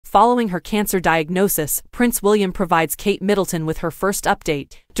Following her cancer diagnosis, Prince William provides Kate Middleton with her first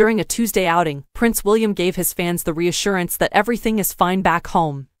update. During a Tuesday outing, Prince William gave his fans the reassurance that everything is fine back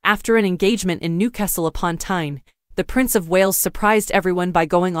home. After an engagement in Newcastle upon Tyne, the Prince of Wales surprised everyone by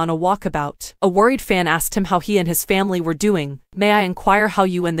going on a walkabout. A worried fan asked him how he and his family were doing. "May I inquire how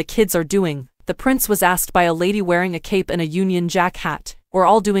you and the kids are doing?" The prince was asked by a lady wearing a cape and a Union Jack hat. "We're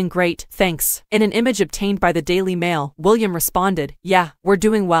all doing great, thanks." In an image obtained by the Daily Mail, William responded, "Yeah, we're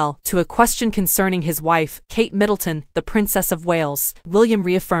doing well." To a question concerning his wife, Kate Middleton, the Princess of Wales, William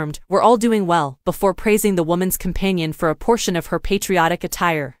reaffirmed, "We're all doing well," before praising the woman's companion for a portion of her patriotic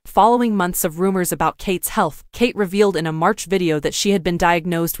attire. Following months of rumors about Kate's health, Kate revealed in a March video that she had been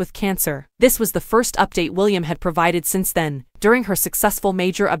diagnosed with cancer. This was the first update William had provided since then. During her successful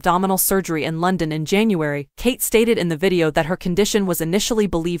major abdominal surgery in London in January, Kate stated in the video that her condition was initially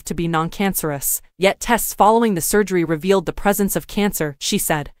believed to be non-cancerous, yet tests following the surgery revealed the presence of cancer. She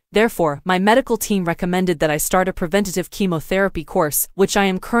said, "Therefore, my medical team recommended that I start a preventative chemotherapy course, which I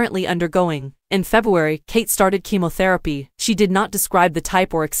am currently undergoing." In February, Kate started chemotherapy. She did not describe the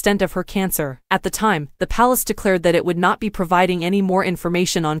type or extent of her cancer. At the time, the palace declared that it would not be providing any more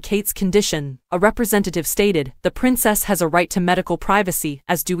information on Kate's condition. A representative stated, "The princess has a right to medical privacy,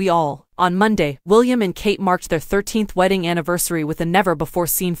 as do we all." On Monday, William and Kate marked their 13th wedding anniversary with a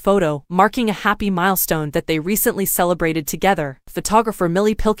never-before-seen photo, marking a happy milestone that they recently celebrated together. Photographer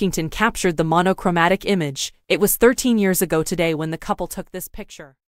Millie Pilkington captured the monochromatic image. It was 13 years ago today when the couple took this picture.